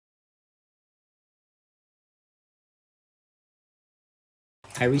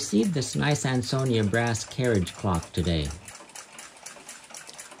I received this nice Ansonia brass carriage clock today.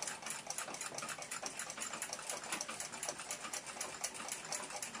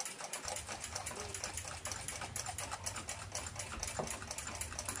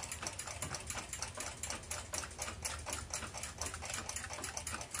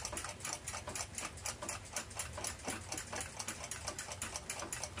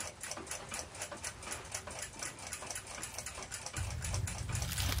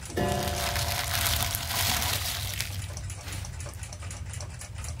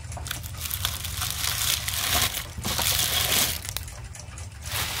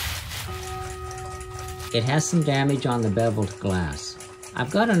 It has some damage on the beveled glass.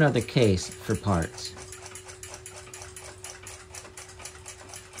 I've got another case for parts.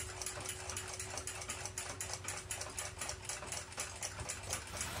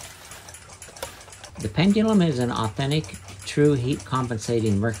 The pendulum is an authentic, true heat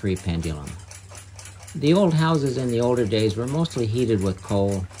compensating mercury pendulum. The old houses in the older days were mostly heated with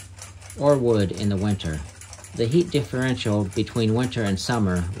coal or wood in the winter. The heat differential between winter and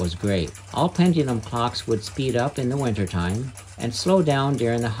summer was great. All pendulum clocks would speed up in the wintertime and slow down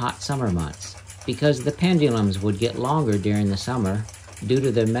during the hot summer months, because the pendulums would get longer during the summer due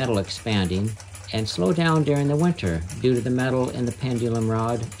to the metal expanding, and slow down during the winter due to the metal in the pendulum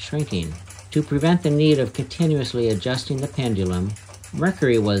rod shrinking. To prevent the need of continuously adjusting the pendulum,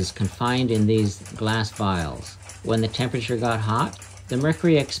 mercury was confined in these glass vials. When the temperature got hot, the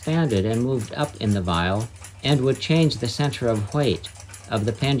mercury expanded and moved up in the vial and would change the center of weight of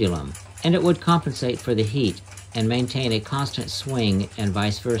the pendulum, and it would compensate for the heat and maintain a constant swing, and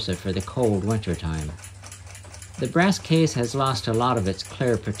vice versa for the cold winter time. The brass case has lost a lot of its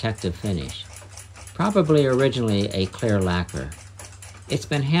clear protective finish, probably originally a clear lacquer. It's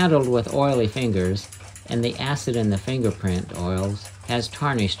been handled with oily fingers, and the acid in the fingerprint oils has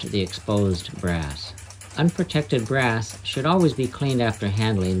tarnished the exposed brass. Unprotected brass should always be cleaned after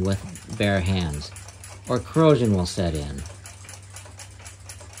handling with bare hands, or corrosion will set in.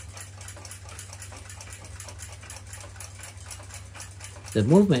 The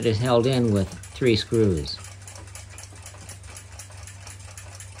movement is held in with 3 screws.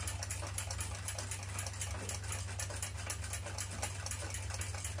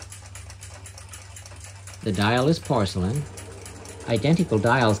 The dial is porcelain. Identical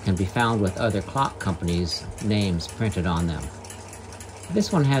dials can be found with other clock companies' names printed on them.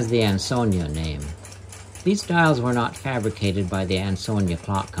 This one has the Ansonia name. These dials were not fabricated by the Ansonia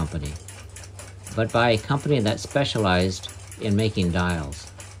Clock Company, but by a company that specialized in making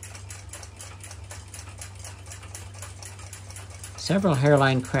dials. Several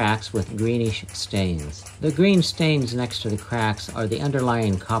hairline cracks with greenish stains. The green stains next to the cracks are the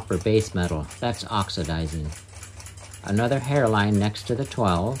underlying copper base metal that's oxidizing. Another hairline next to the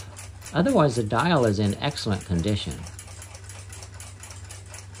 12. Otherwise, the dial is in excellent condition.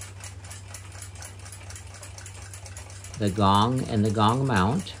 The gong and the gong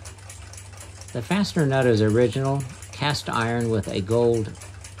mount. The fastener nut is original, cast iron with a gold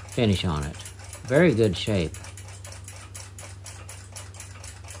finish on it. Very good shape.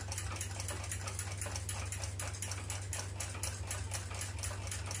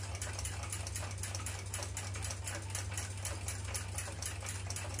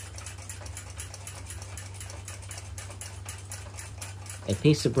 A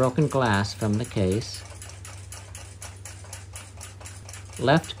piece of broken glass from the case.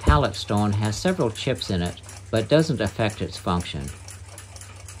 Left pallet stone has several chips in it, but doesn't affect its function.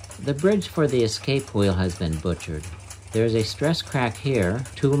 The bridge for the escape wheel has been butchered. There's a stress crack here,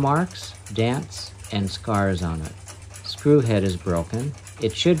 tool marks, dents, and scars on it. Screw head is broken.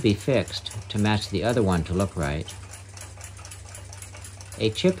 It should be fixed to match the other one to look right. A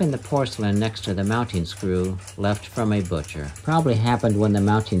chip in the porcelain next to the mounting screw left from a butcher. Probably happened when the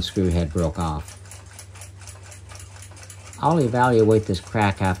mounting screw head broke off. I'll evaluate this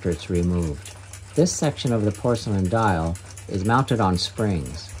crack after it's removed. This section of the porcelain dial is mounted on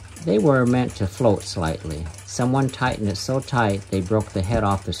springs. They were meant to float slightly. Someone tightened it so tight they broke the head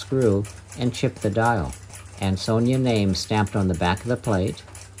off the screw and chipped the dial. Ansonia name stamped on the back of the plate.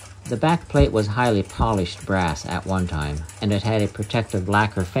 The back plate was highly polished brass at one time, and it had a protective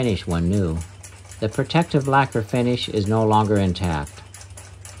lacquer finish when new. The protective lacquer finish is no longer intact.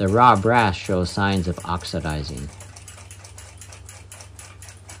 The raw brass shows signs of oxidizing.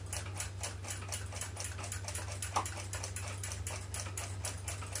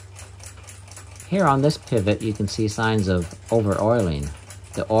 Here on this pivot you can see signs of over-oiling.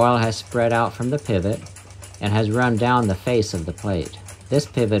 The oil has spread out from the pivot and has run down the face of the plate. This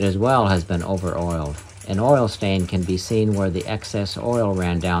pivot as well has been over-oiled, An oil stain can be seen where the excess oil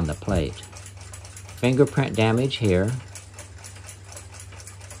ran down the plate. Fingerprint damage here.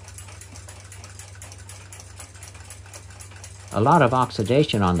 A lot of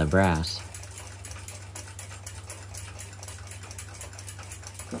oxidation on the brass.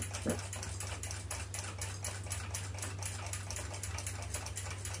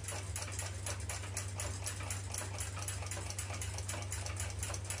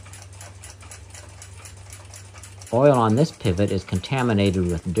 Oil on this pivot is contaminated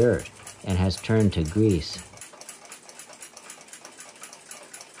with dirt and has turned to grease.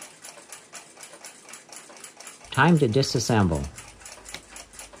 Time to disassemble.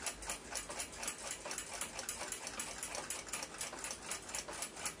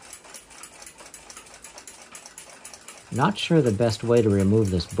 Not sure the best way to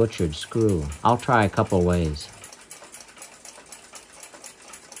remove this butchered screw. I'll try a couple ways.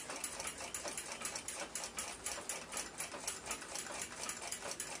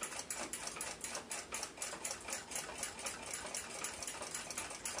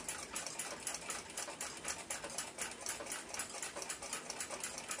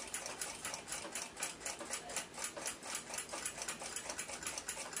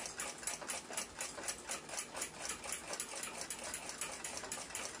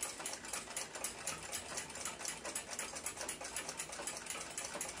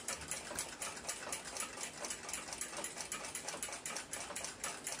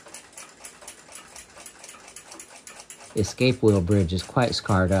 Escape wheel bridge is quite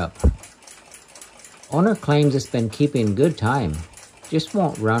scarred up. Owner claims it's been keeping good time, just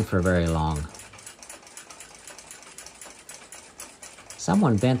won't run for very long.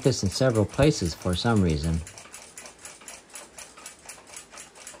 Someone bent this in several places for some reason.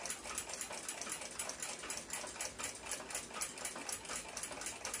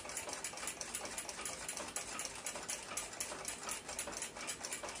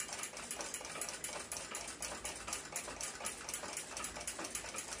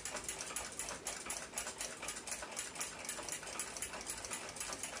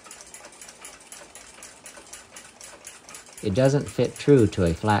 It doesn't fit true to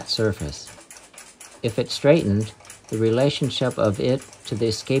a flat surface. If it's straightened, the relationship of it to the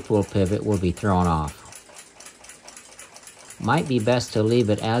escape wheel pivot will be thrown off. Might be best to leave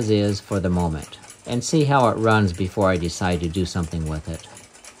it as is for the moment, and see how it runs before I decide to do something with it.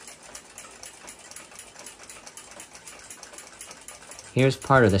 Here's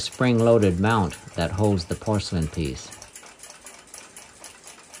part of the spring-loaded mount that holds the porcelain piece.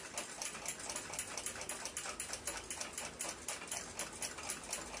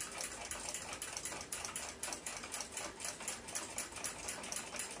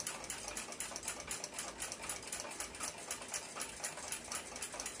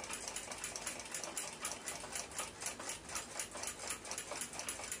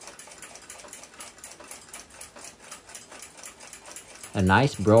 A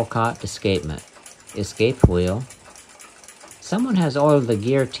nice brocat escape wheel. Someone has oiled the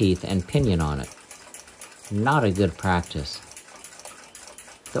gear teeth and pinion on it. Not a good practice.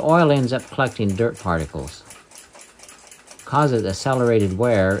 The oil ends up collecting dirt particles, causes accelerated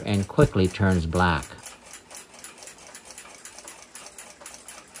wear, and quickly turns black.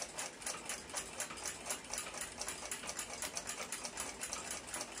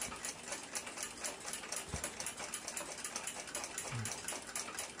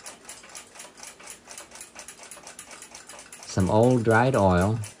 Some old dried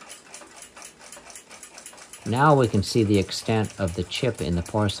oil. Now we can see the extent of the chip in the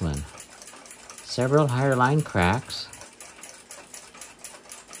porcelain. Several hairline cracks.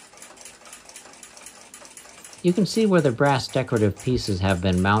 You can see where the brass decorative pieces have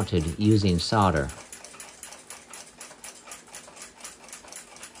been mounted using solder.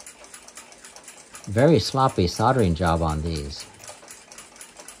 Very sloppy soldering job on these.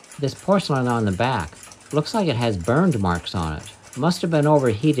 This porcelain on the back looks like it has burned marks on it. Must have been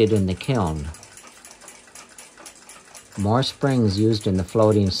overheated in the kiln. More springs used in the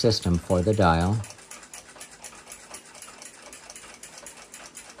floating system for the dial.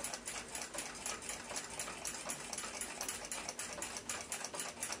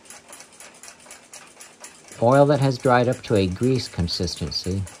 Oil that has dried up to a grease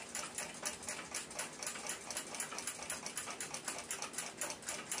consistency.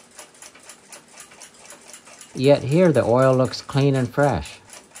 Yet here the oil looks clean and fresh.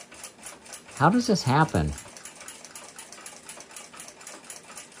 How does this happen?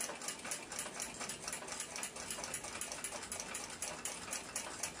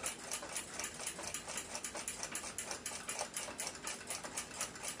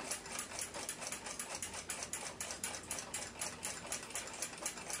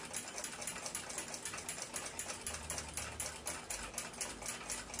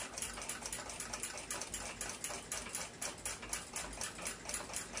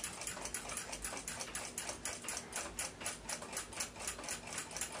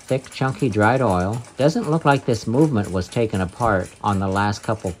 thick, chunky dried oil. Doesn't look like this movement was taken apart on the last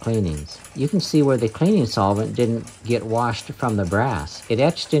couple cleanings. You can see where the cleaning solvent didn't get washed from the brass. It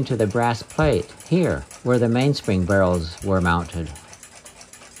etched into the brass plate here, where the mainspring barrels were mounted.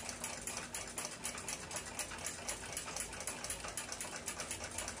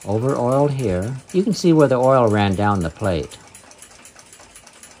 Over oiled here, you can see where the oil ran down the plate.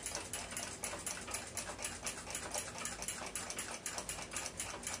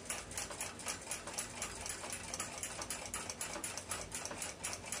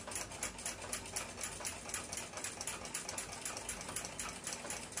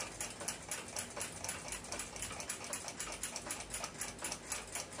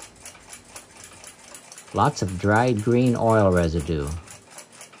 Lots of dried green oil residue.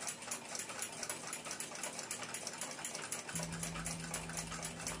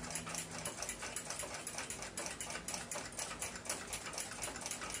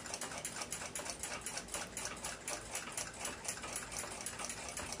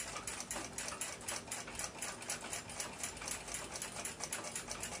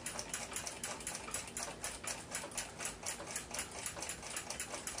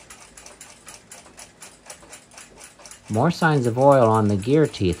 More signs of oil on the gear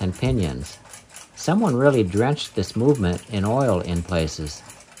teeth and pinions. Someone really drenched this movement in oil in places.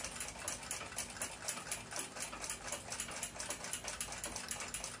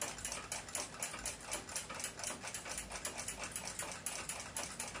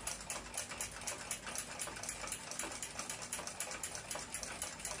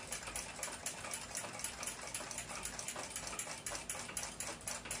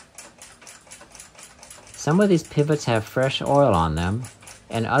 Some of these pivots have fresh oil on them,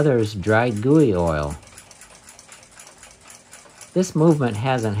 and others dried gooey oil. This movement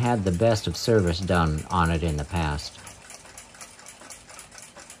hasn't had the best of service done on it in the past.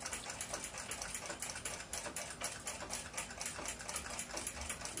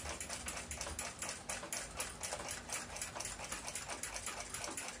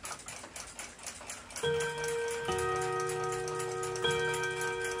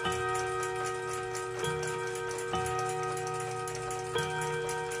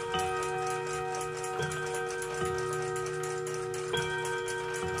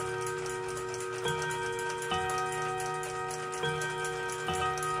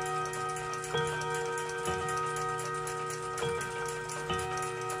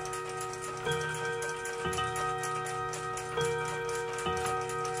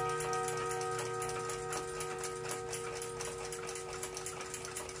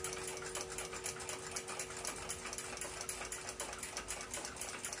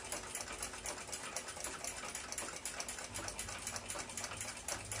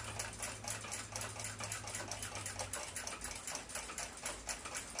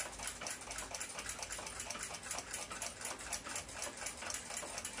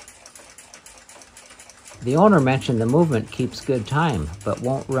 The owner mentioned the movement keeps good time, but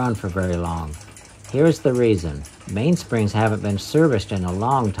won't run for very long. Here's the reason. Mainsprings haven't been serviced in a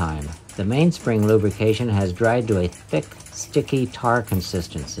long time. The mainspring lubrication has dried to a thick, sticky tar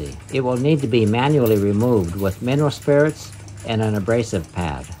consistency. It will need to be manually removed with mineral spirits and an abrasive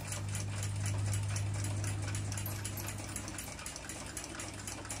pad.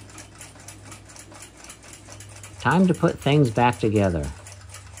 Time to put things back together.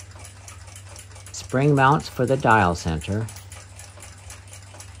 Spring mounts for the dial center.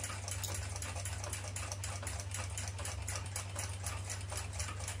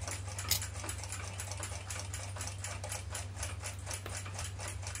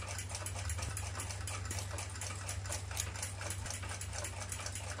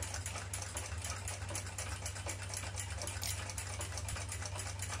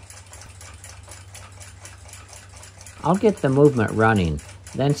 I'll get the movement running,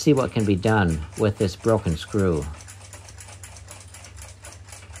 then see what can be done with this broken screw.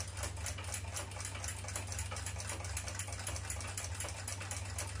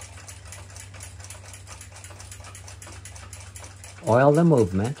 Oil the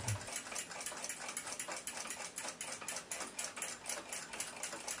movement.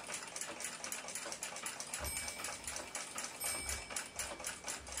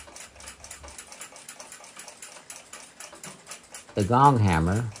 The gong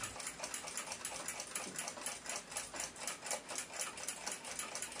hammer.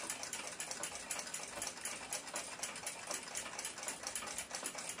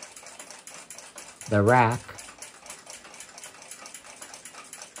 The rack.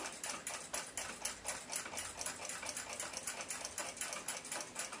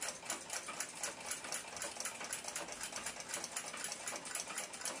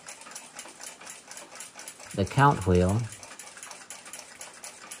 the count wheel,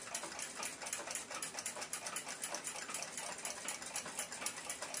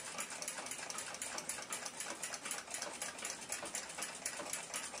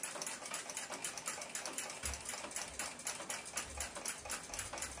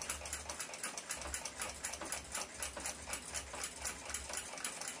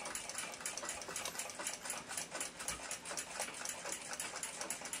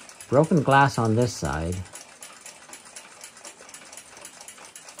 broken glass on this side,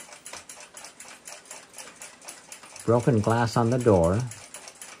 broken glass on the door,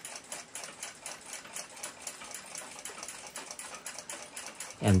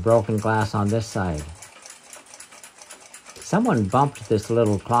 and broken glass on this side. Someone bumped this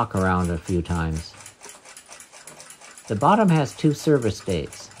little clock around a few times. The bottom has two service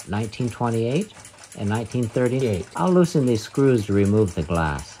dates, 1928 and 1938. I'll loosen these screws to remove the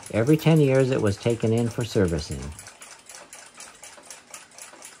glass. Every 10 years it was taken in for servicing.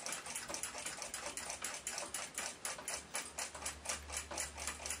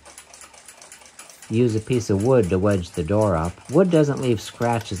 Use a piece of wood to wedge the door up. Wood doesn't leave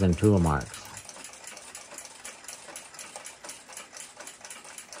scratches and tool marks.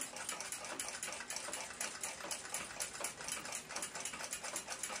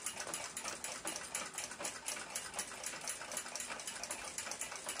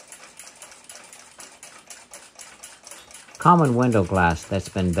 Common window glass that's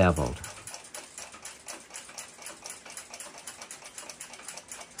been beveled.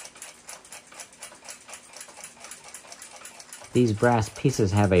 These brass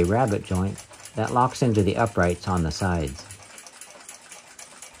pieces have a rabbet joint that locks into the uprights on the sides.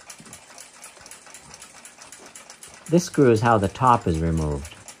 This screw is how the top is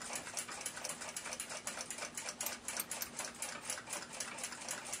removed.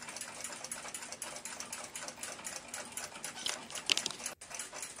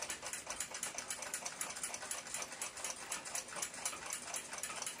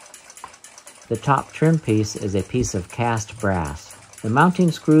 The top trim piece is a piece of cast brass. The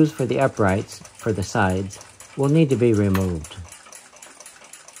mounting screws for the uprights, for the sides, will need to be removed.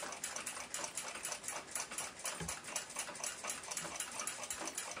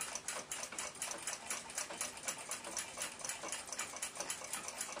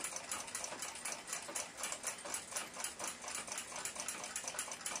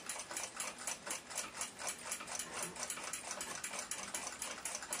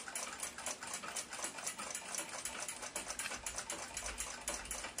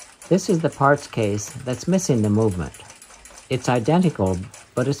 This is the parts case that's missing the movement. It's identical,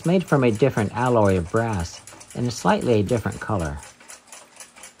 but it's made from a different alloy of brass and is slightly a different color.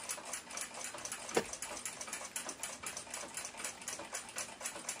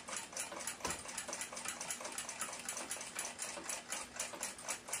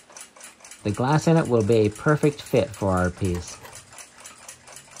 The glass in it will be a perfect fit for our piece.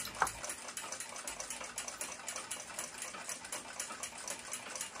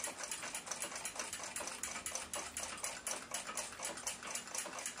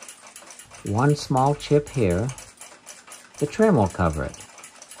 One small chip here. The trim will cover it.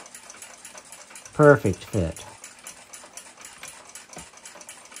 Perfect fit.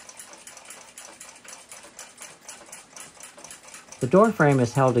 The door frame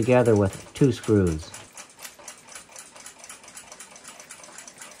is held together with 2 screws.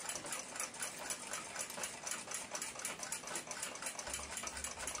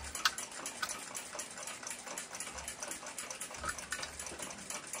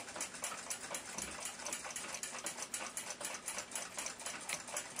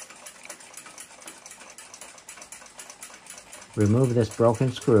 Remove this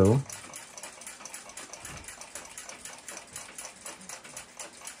broken screw.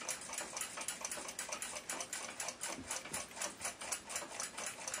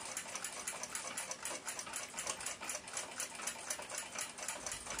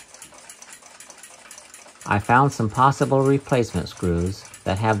 I found some possible replacement screws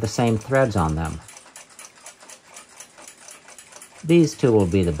that have the same threads on them. These two will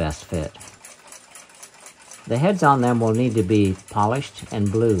be the best fit. The heads on them will need to be polished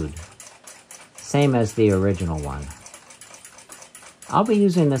and blued, same as the original one. I'll be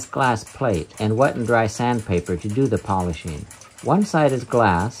using this glass plate and wet and dry sandpaper to do the polishing. One side is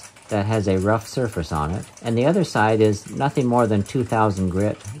glass that has a rough surface on it, and the other side is nothing more than 2000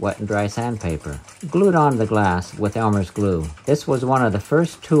 grit wet and dry sandpaper, glued onto the glass with Elmer's glue. This was one of the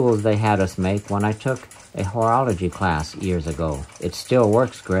first tools they had us make when I took a horology class years ago. It still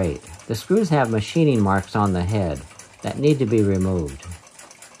works great. The screws have machining marks on the head that need to be removed.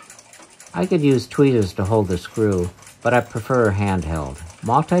 I could use tweezers to hold the screw, but I prefer handheld.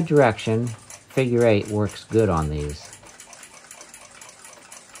 Multi-direction figure 8 works good on these.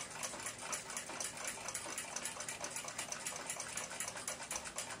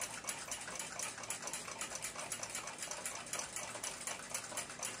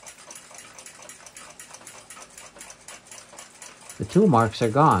 The tool marks are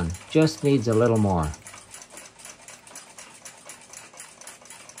gone, just needs a little more.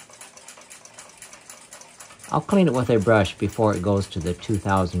 I'll clean it with a brush before it goes to the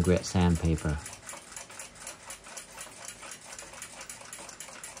 2000 grit sandpaper.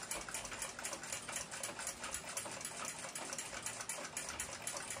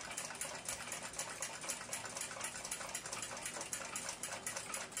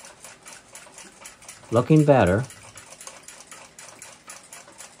 Looking better.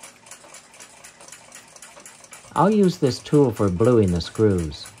 I'll use this tool for bluing the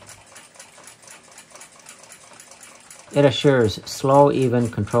screws. It assures slow,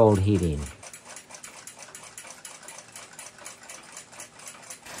 even, controlled heating.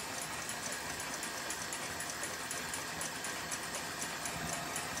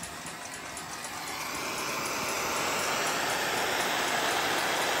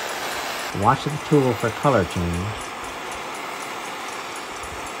 Watch the tool for color change.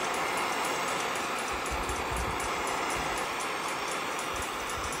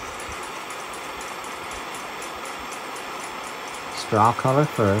 Straw color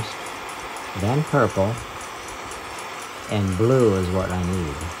first, then purple, and blue is what I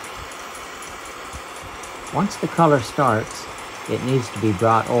need. Once the color starts, it needs to be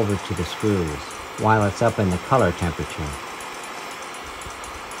brought over to the screws while it's up in the color temperature.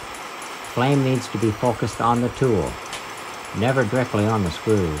 Flame needs to be focused on the tool, never directly on the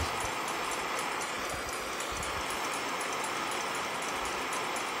screws.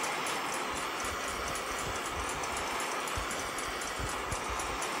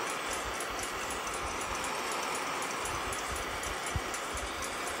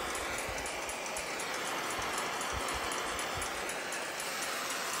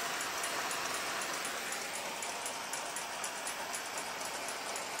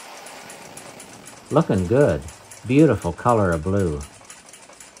 Looking good. Beautiful color of blue.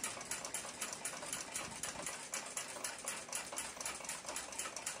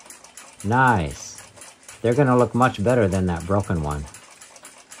 Nice. They're going to look much better than that broken one.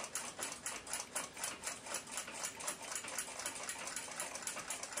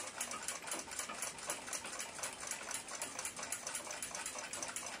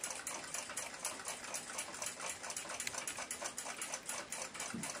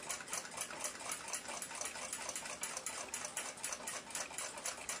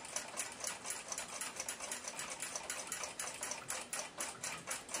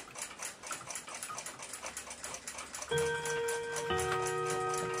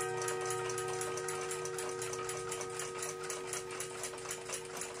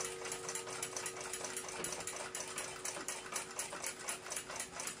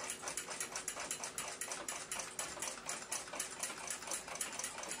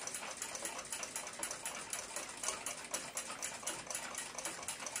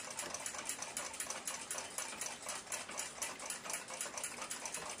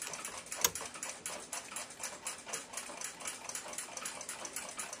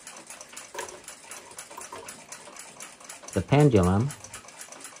 The pendulum,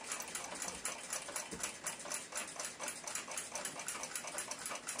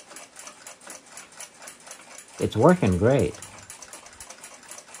 it's working great.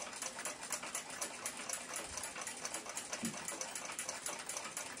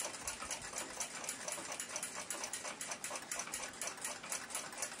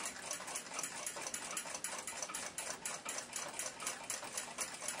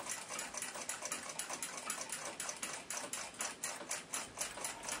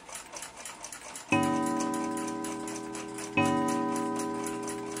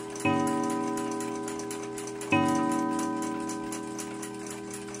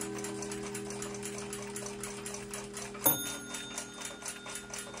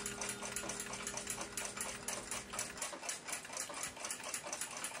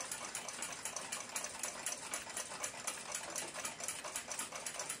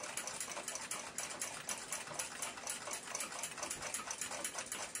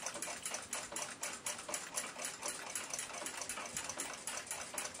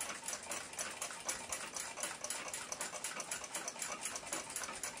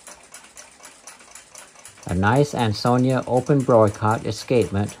 A nice Ansonia open boycott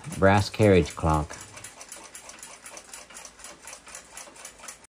escapement brass carriage clock.